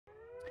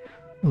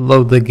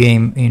Load the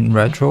game in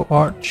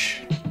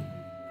RetroArch.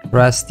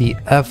 Press the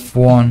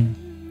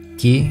F1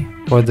 key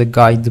or the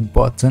guide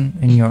button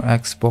in your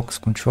Xbox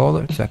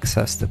controller to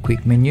access the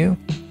quick menu.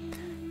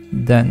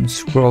 Then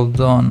scroll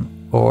down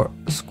or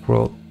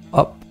scroll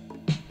up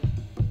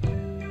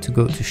to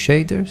go to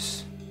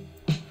shaders.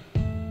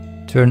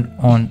 Turn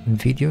on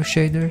video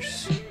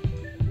shaders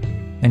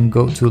and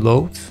go to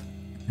load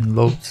and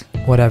load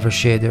whatever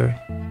shader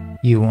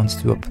you want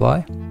to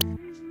apply.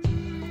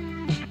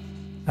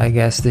 I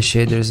guess the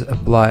shaders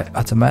apply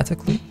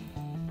automatically,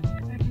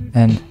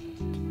 and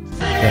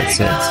that's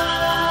it.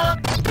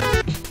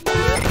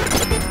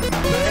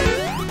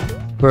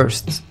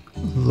 First,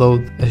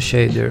 load a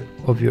shader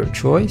of your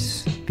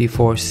choice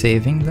before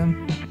saving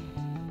them.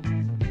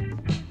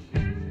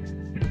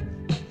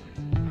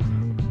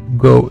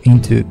 Go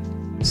into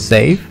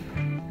save.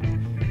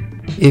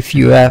 If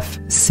you have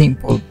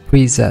simple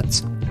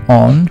presets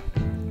on,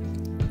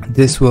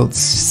 this will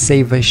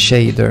save a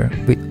shader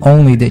with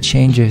only the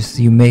changes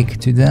you make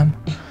to them.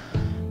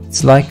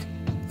 It's like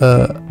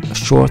a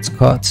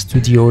shortcut to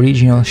the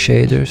original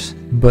shaders,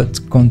 but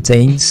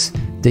contains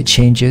the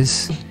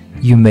changes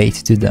you made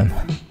to them.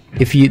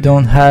 If you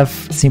don't have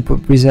simple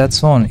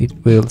presets on, it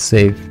will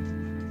save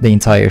the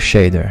entire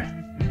shader.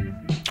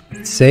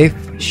 Save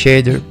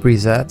shader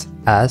preset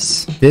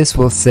as. This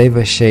will save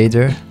a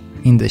shader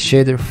in the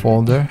shader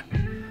folder,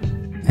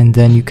 and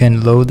then you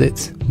can load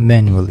it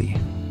manually.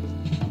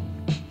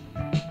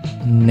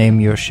 Name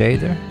your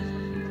shader.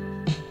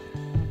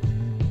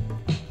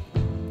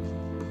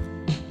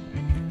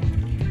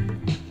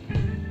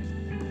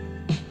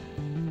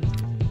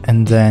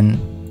 And then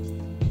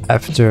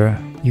after,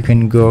 you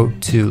can go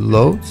to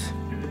load,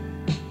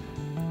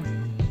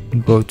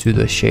 go to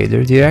the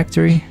shader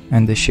directory,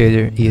 and the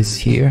shader is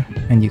here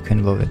and you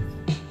can load it.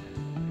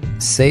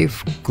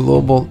 Save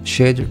global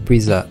shader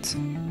preset.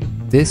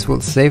 This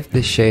will save the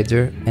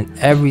shader, and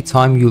every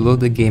time you load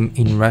the game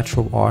in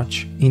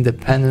RetroArch,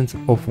 independent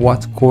of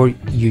what core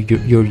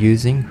you're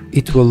using,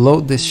 it will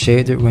load this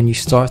shader when you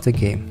start the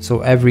game.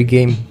 So every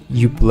game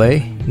you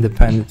play,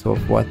 independent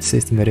of what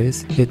system it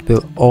is, it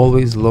will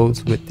always load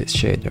with this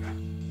shader.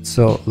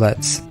 So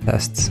let's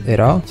test it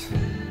out.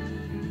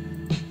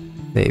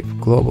 Save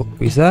global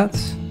preset,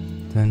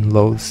 then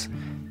loads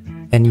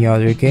any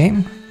other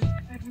game.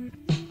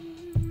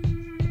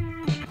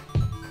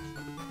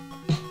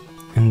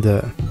 And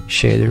the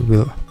shader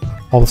will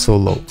also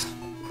load.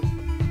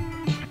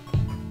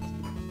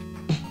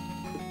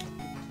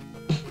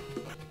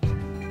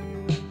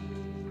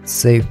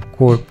 Save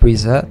core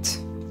preset.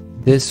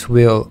 This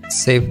will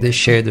save the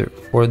shader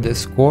for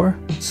this core,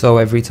 so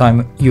every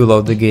time you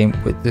load the game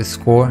with this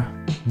core,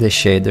 the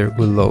shader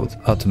will load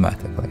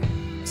automatically.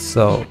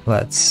 So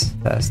let's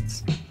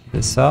test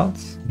this out.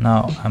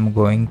 Now I'm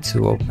going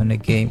to open a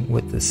game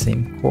with the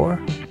same core.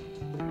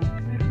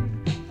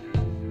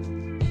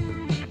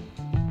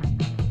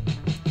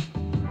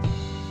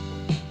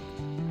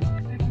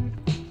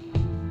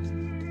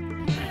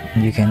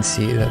 You can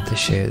see that the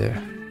shader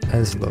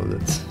has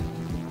loaded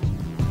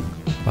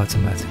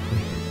automatically.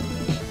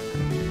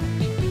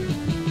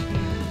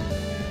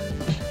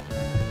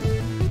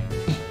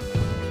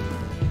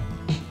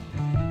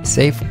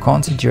 Save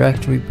content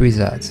directory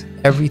preset.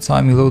 Every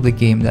time you load a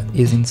game that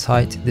is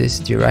inside this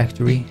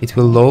directory, it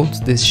will load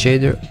this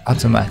shader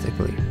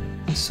automatically.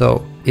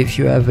 So if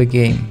you have a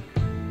game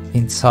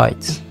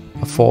inside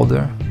a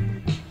folder,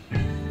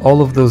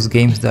 all of those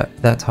games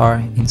that are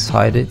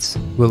inside it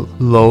will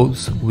load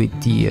with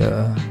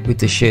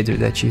the shader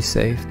that you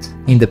saved,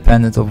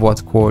 independent of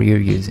what core you're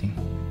using.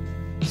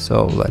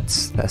 So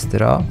let's test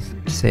it out.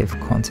 Save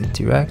content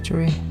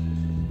directory.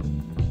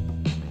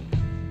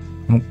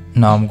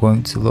 Now I'm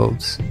going to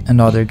load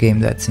another game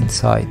that's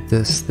inside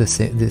this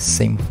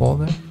same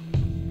folder.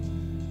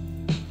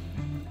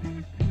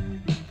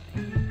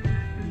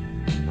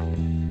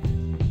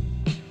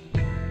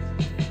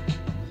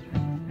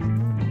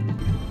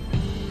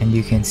 And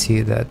you can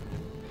see that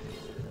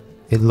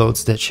it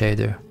loads that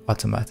shader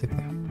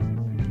automatically.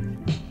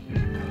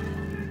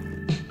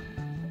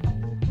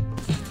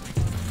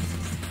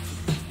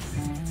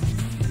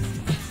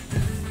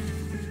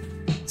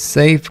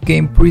 Save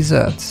game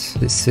presets.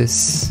 This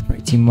is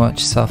pretty much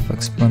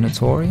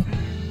self-explanatory.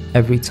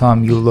 Every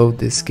time you load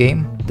this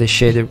game, the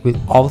shader will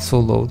also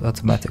load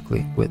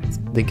automatically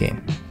with the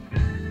game.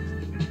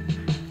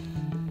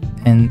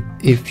 And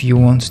if you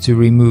want to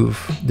remove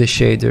the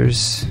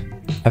shaders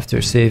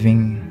after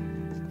saving,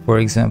 for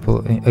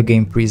example, a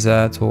game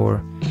preset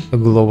or a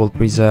global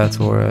preset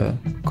or a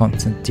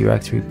content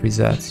directory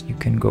preset, you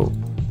can go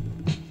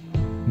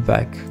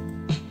back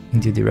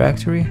into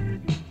directory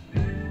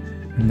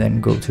and then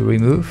go to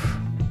remove,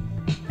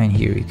 and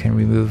here you can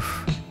remove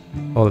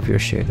all of your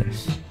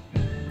shaders.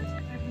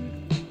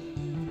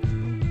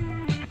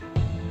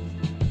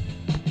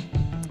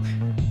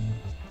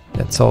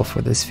 That's all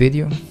for this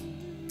video.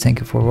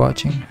 Thank you for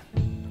watching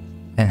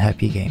and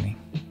happy gaming.